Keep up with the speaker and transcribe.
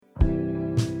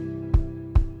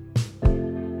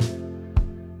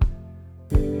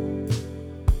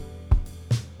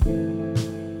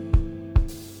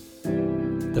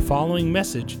following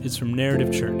message is from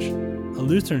Narrative Church, a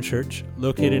Lutheran church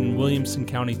located in Williamson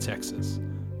County, Texas.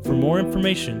 For more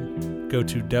information, go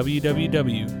to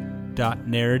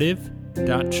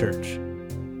www.narrative.church.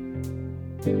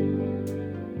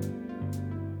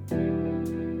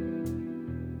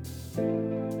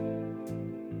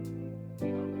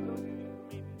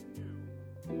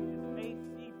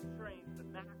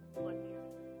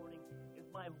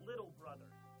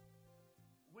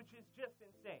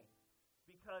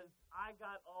 I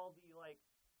got all the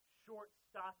short,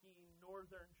 stocky,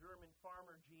 northern German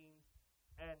farmer genes,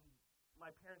 and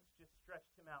my parents just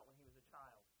stretched him out when he was a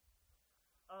child.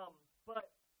 But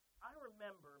I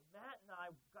remember Matt and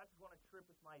I got to go on a trip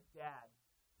with my dad,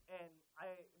 and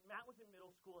Matt was in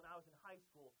middle school and I was in high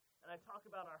school, and I talk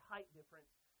about our height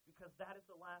difference because that is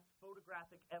the last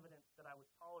photographic evidence that I was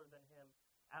taller than him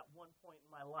at one point in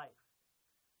my life.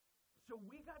 So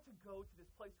we got to go to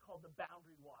this place called the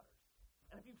Boundary Waters.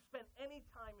 And if you've spent any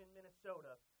time in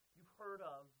Minnesota, you've heard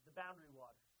of the Boundary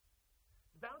Waters.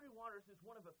 The Boundary Waters is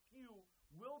one of a few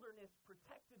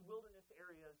protected wilderness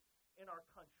areas in our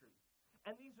country.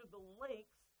 And these are the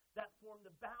lakes that form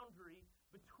the boundary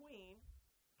between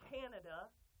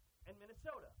Canada and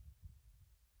Minnesota.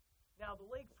 Now, the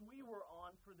lakes we were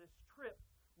on for this trip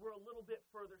were a little bit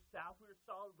further south. We were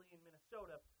solidly in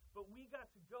Minnesota, but we got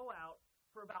to go out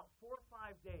for about 4 or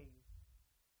 5 days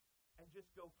and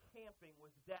just go camping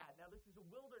with Dad. Now, this is a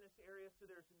wilderness area, so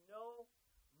there's no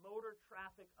motor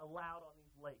traffic allowed on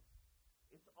these lakes.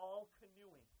 It's all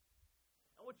canoeing.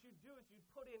 And what you'd do is you'd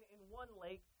put in one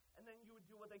lake, and then you would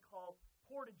do what they call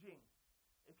portaging.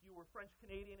 If you were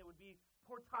French-Canadian, it would be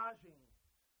portaging.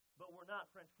 But we're not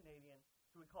French-Canadian,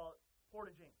 so we call it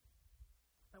portaging.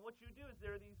 And what you do is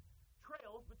there are these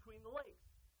trails between the lakes.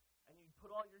 And you'd put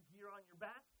all your gear on your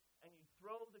back, and you'd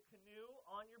throw the canoe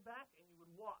on your back, and you would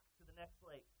walk to the next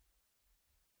lake.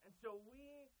 And so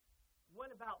we went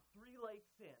about 3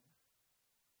 lakes in,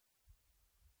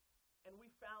 and we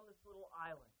found this little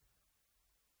island.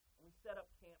 And we set up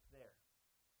camp there.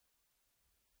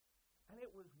 And it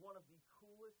was one of the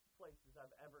coolest places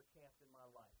I've ever camped in my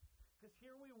life. Because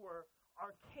here we were,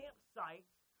 our campsite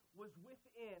was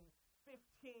within 15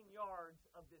 yards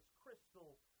of this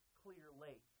crystal clear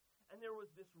lake. And there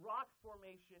was this rock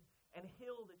formation and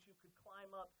hill that you could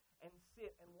climb up and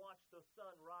sit and watch the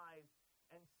sun rise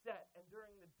and set. And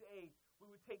during the day,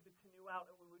 we would take the canoe out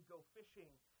and we would go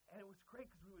fishing. And it was great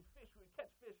because we would fish, we would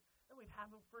catch fish, and we'd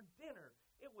have them for dinner.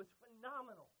 It was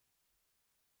phenomenal.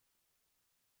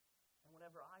 And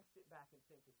whenever I sit back and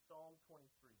think of Psalm 23,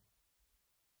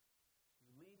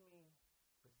 you lead me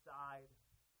beside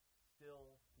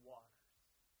still waters.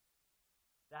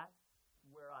 That's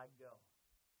where I go.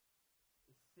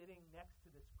 Sitting next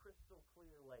to this crystal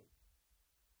clear lake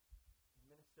in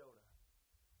Minnesota,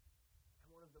 and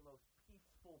one of the most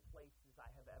peaceful places I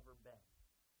have ever been.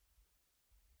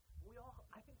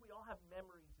 I think we all have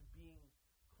memories of being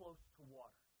close to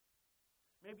water.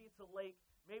 Maybe it's a lake,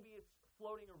 maybe it's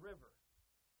floating a river.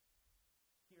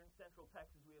 Here in Central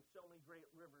Texas, we have so many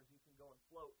great rivers you can go and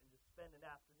float and just spend an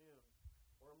afternoon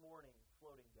or a morning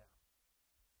floating down.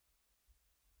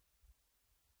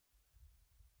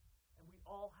 We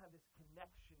all have this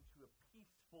connection to a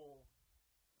peaceful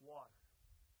water.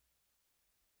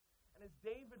 And as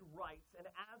David writes, and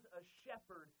as a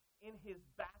shepherd in his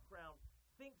background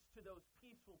thinks to those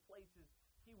peaceful places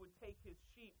he would take his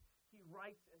sheep, he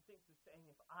writes and thinks of saying,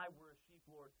 if I were a sheep,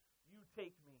 Lord, you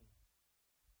take me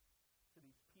to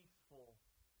these peaceful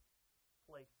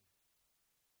places.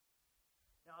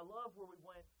 Now, I love where we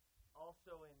went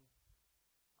also in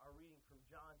our reading from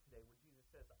John today, where Jesus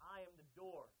says, I am the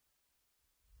door.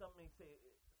 Some may say,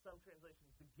 some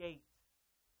translations, the gate.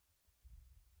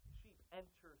 The sheep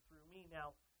enter through me.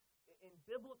 Now, in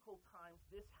biblical times,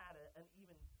 this had an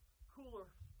even cooler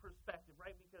perspective,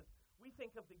 right? Because we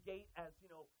think of the gate as,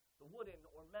 the wooden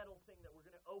or metal thing that we're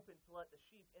going to open to let the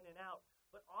sheep in and out.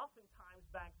 But oftentimes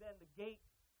back then, the gate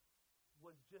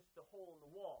was just the hole in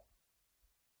the wall.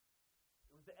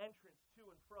 It was the entrance to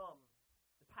and from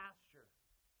the pasture.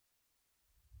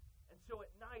 And so at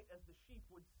night, as the sheep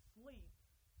would sleep,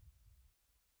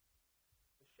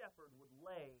 shepherd would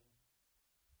lay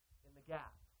in the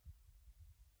gap.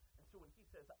 And so when he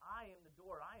says, I am the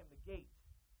door, I am the gate,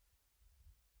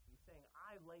 he's saying,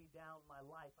 I lay down my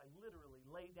life. I literally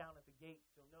lay down at the gate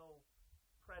so no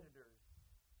predators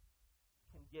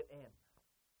can get in.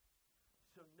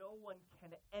 So no one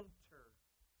can enter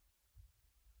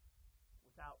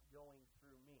without going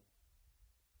through me.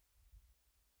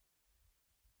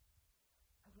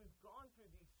 As we've gone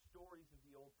through these stories of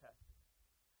the Old Testament,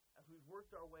 as we've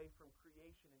worked our way from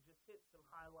creation and just hit some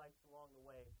highlights along the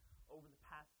way, over the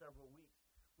past several weeks,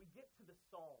 we get to the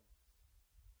Psalms.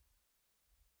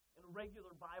 In a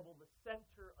regular Bible, the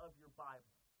center of your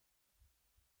Bible.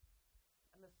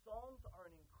 And the Psalms are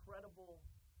an incredible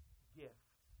gift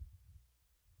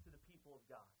to the people of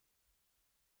God.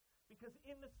 Because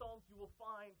in the Psalms you will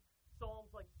find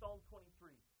Psalms like Psalm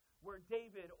 23, where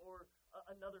David or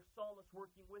another psalmist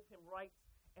working with him writes,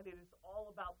 and it is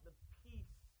all about the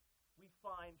peace we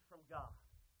find from God.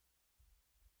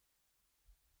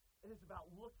 It is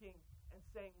about looking and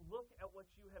saying, look at what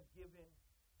you have given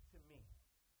to me.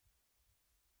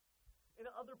 In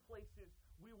other places,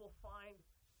 we will find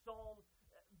psalms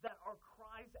that are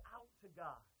cries out to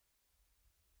God.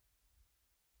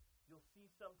 You'll see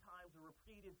sometimes a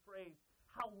repeated phrase,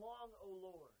 "How long, O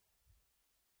Lord?"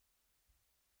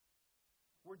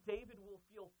 Where David will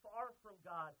feel far from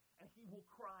God, and he will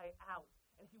cry out,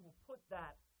 and he will put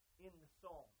that in the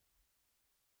psalm.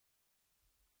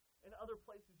 In other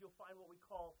places, you'll find what we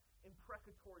call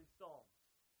imprecatory psalms.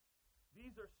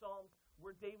 These are psalms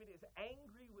where David is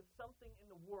angry with something in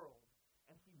the world,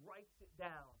 and he writes it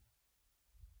down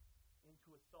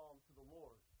into a psalm to the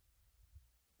Lord,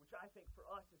 which I think for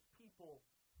us as people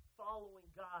following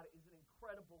God is an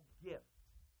incredible gift,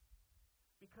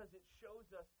 because it shows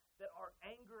us that our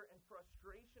anger and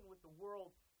frustration with the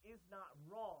world is not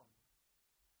wrong.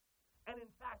 And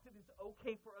in fact, it is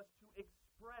okay for us to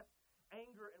express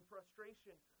anger and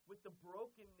frustration with the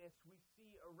brokenness we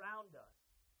see around us.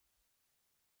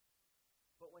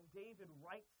 But when David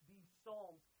writes these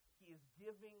psalms, he is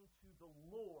giving to the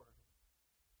Lord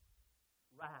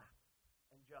wrath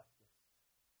and justice.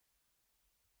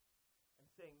 And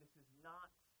saying, this is not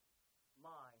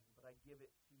mine, but I give it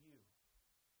to you.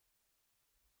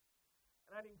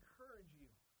 And I'd encourage you,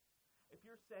 if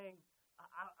you're saying,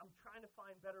 I'm trying to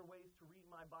find better ways to read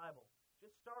my Bible,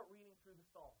 just start reading through the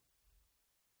Psalms.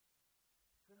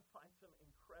 You're going to find some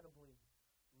incredibly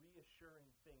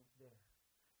reassuring things there.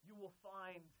 You will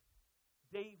find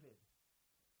David,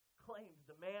 claimed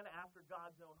the man after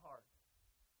God's own heart,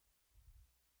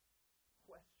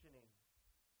 questioning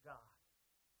God.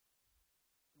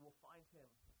 You will find him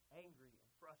angry and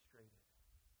frustrated.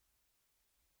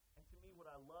 And to me, what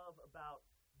I love about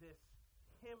this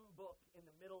hymn book in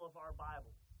the middle of our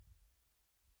Bibles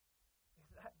is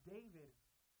that David,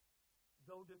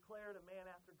 though declared a man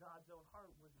after God's own heart,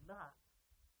 was not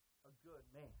a good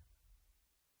man.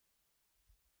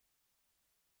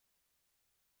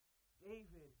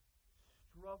 David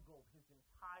struggled his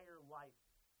entire life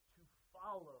to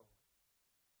follow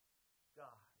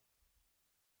God.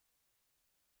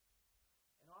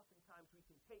 And oftentimes we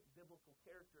can take biblical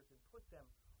characters and put them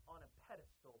on a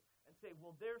pedestal and say,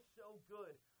 well, they're so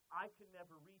good, I could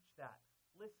never reach that.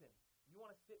 Listen, you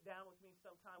want to sit down with me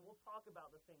sometime? We'll talk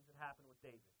about the things that happened with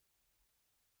David.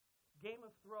 Game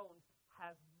of Thrones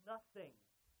has nothing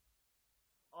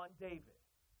on David.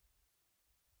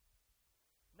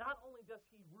 Not only does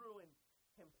he ruin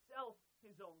himself,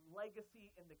 his own legacy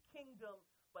in the kingdom,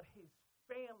 but his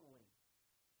family.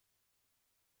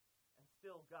 And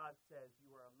still God says, you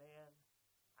are a man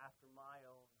after my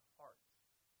own heart.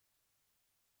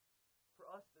 For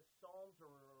us, the Psalms are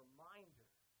a reminder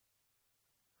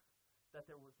that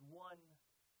there was one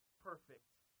perfect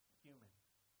human.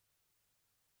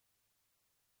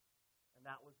 And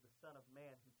that was the Son of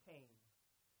Man who came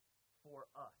for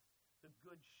us. The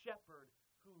Good Shepherd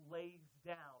who lays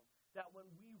down. That when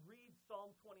we read Psalm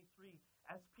 23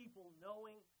 as people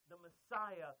knowing the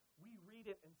Messiah, we read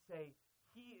it and say,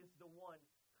 he is the one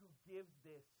who gives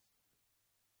this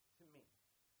to me.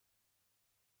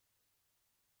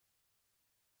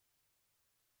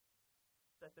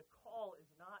 That the call is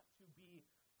not to be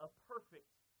a perfect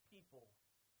people,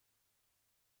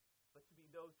 but to be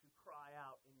those who cry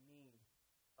out in need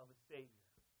of a Savior.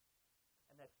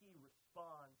 And that he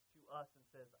responds to us and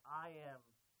says, I am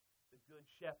the good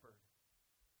shepherd.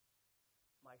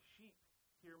 My sheep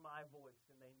hear my voice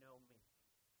and they know me.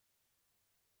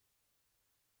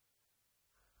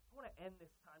 I want to end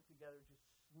this time together just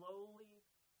slowly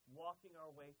walking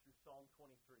our way through Psalm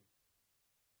 23.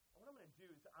 And what I'm going to do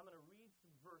is I'm going to read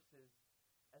some verses,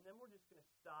 and then we're just going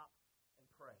to stop and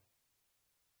pray.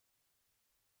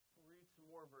 We'll read some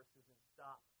more verses and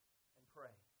stop and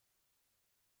pray.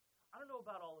 I don't know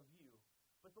about all of you,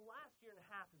 but the last year and a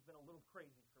half has been a little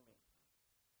crazy for me.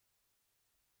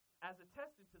 As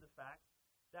attested to the fact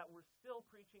that we're still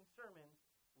preaching sermons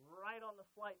right on the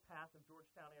flight path of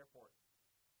Georgetown Airport.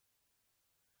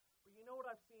 But you know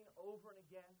what I've seen over and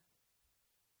again?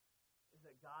 Is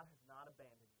that God has not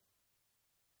abandoned me.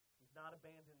 He's not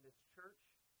abandoned this church.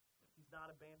 He's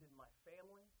not abandoned my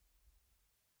family.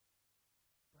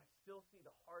 But I still see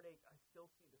the heartache. I still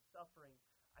see the suffering,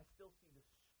 I still see the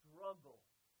struggle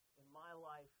in my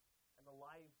life and the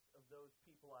lives of those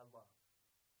people I love.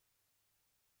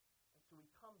 And so we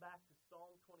come back to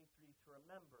Psalm 23 to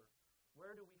remember,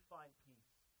 where do we find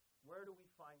peace? Where do we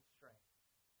find strength?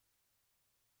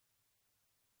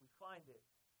 We find it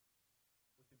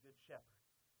with the Good Shepherd.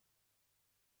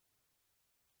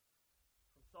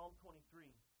 From Psalm 23,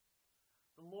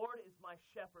 the Lord is my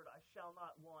shepherd, I shall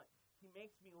not want. He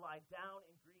makes me lie down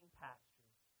in green pastures.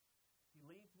 He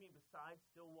leads me beside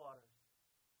still waters.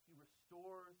 He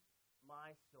restores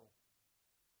my soul.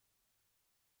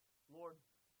 Lord,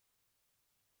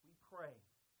 we pray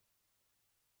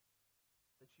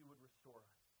that you would restore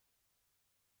us.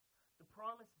 The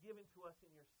promise given to us in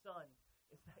your Son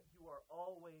is that you are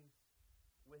always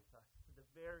with us to the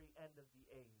very end of the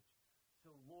age.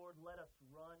 So, Lord, let us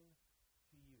run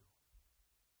to you.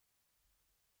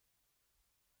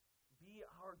 Be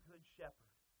our good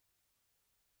shepherd.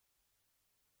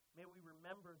 May we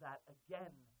remember that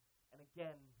again and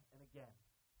again and again.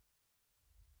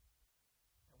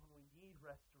 That when we need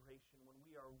restoration, when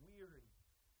we are weary,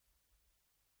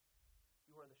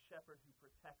 you are the shepherd who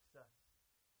protects us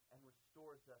and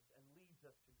restores us and leads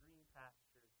us to green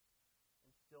pastures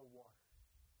and still waters.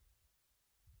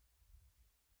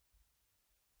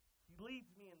 He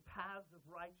leads me in paths of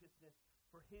righteousness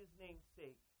for his name's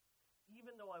sake.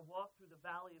 Even though I walk through the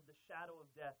valley of the shadow of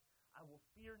death, I will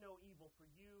fear no evil, for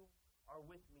you are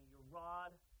with me. Your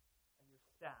rod and your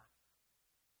staff,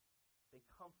 they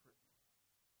comfort me.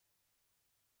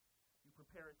 You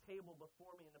prepare a table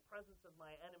before me in the presence of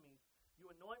my enemies.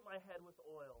 You anoint my head with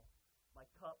oil. My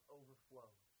cup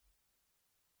overflows.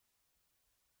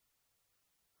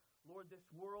 Lord, this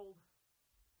world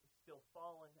is still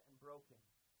fallen and broken.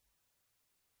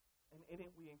 And in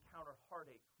it we encounter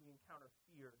heartache, we encounter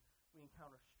fear, we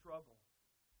encounter struggle.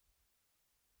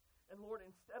 And Lord,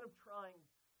 instead of trying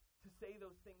to say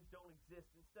those things don't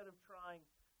exist, instead of trying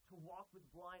to walk with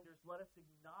blinders, let us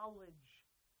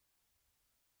acknowledge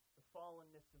the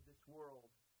fallenness of this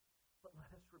world. But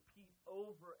let us repeat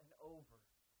over and over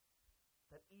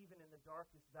that even in the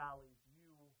darkest valleys,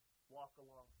 you walk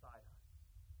alongside us.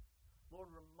 Lord,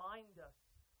 remind us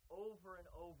over and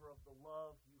over of the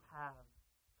love you have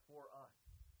for us,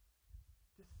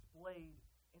 displayed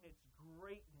in its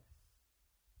greatness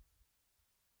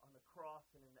on the cross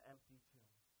and in the empty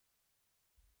tomb.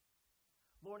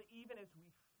 Lord, even as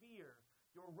we fear,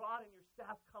 your rod and your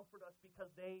staff comfort us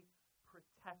because they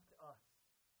protect us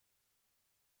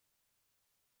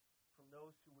from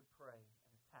those who would pray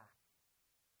and attack.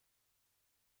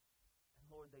 And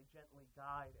Lord, they gently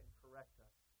guide and correct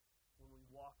us when we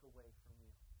walk away from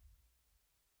you.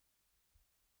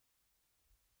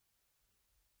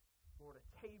 Lord, a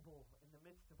table in the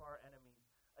midst of our enemies,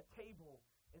 a table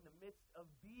in the midst of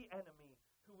the enemy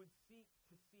who would seek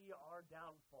to see our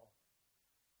downfall.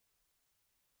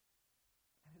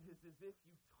 And it is as if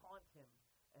you taunt him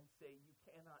and say, you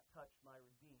cannot touch my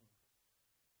redeemed.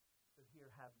 So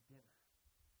here, have dinner.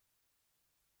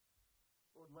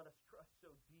 Lord, let us trust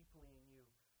so deeply in you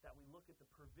that we look at the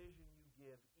provision you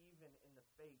give even in the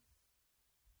face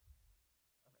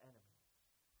of enemies.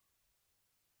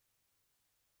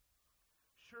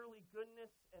 Surely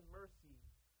goodness and mercy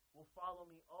will follow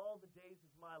me all the days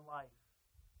of my life,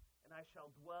 and I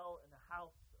shall dwell in the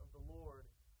house of the Lord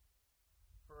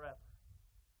forever.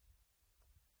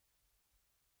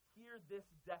 Hear this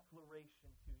declaration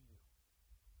to you.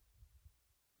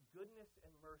 Goodness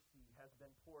and mercy has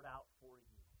been poured out for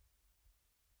you.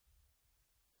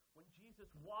 When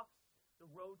Jesus walks the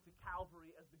road to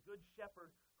Calvary as the Good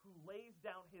Shepherd who lays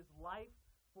down his life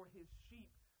for his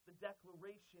sheep, the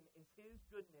declaration is his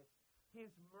goodness, his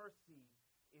mercy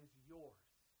is yours.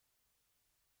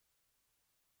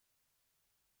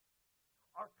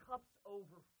 Our cups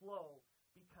overflow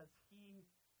because he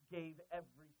gave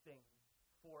everything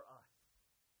for us.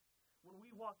 When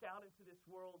we walk out into this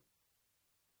world,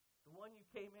 the one you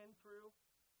came in through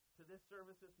to this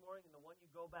service this morning and the one you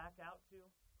go back out to,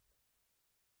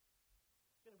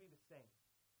 it's going to be the same.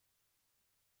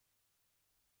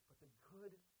 But the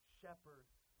Good Shepherd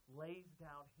lays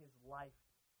down his life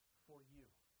for you.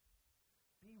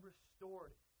 Be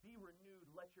restored. Be renewed.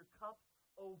 Let your cup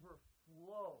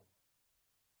overflow.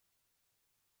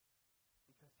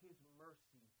 Because his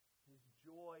mercy, his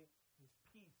joy, his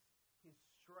peace, his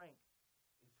strength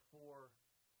is for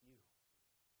you.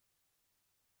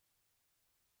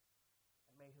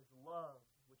 And may his love,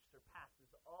 which surpasses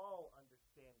all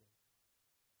understanding,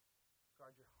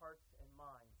 guard your hearts and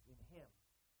minds in him.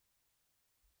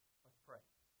 Let's pray.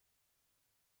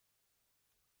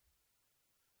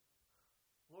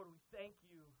 Lord, we thank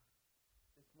you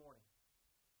this morning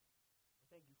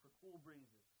thank you for cool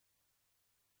breezes,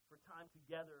 for time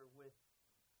together with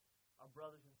our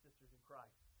brothers and sisters in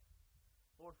Christ.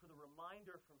 Lord, for the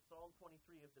reminder from Psalm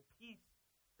 23 of the peace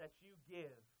that you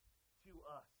give to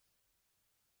us.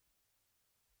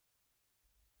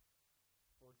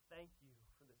 Lord, thank you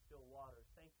for the still waters.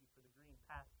 Thank you for the green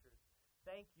pastures.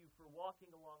 Thank you for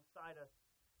walking alongside us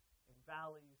in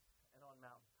valleys and on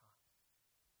mountaintops.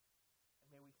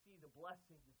 And may we see the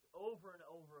blessings over and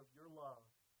over of your love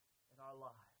in our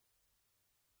lives.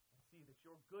 And see that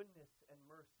your goodness and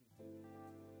mercy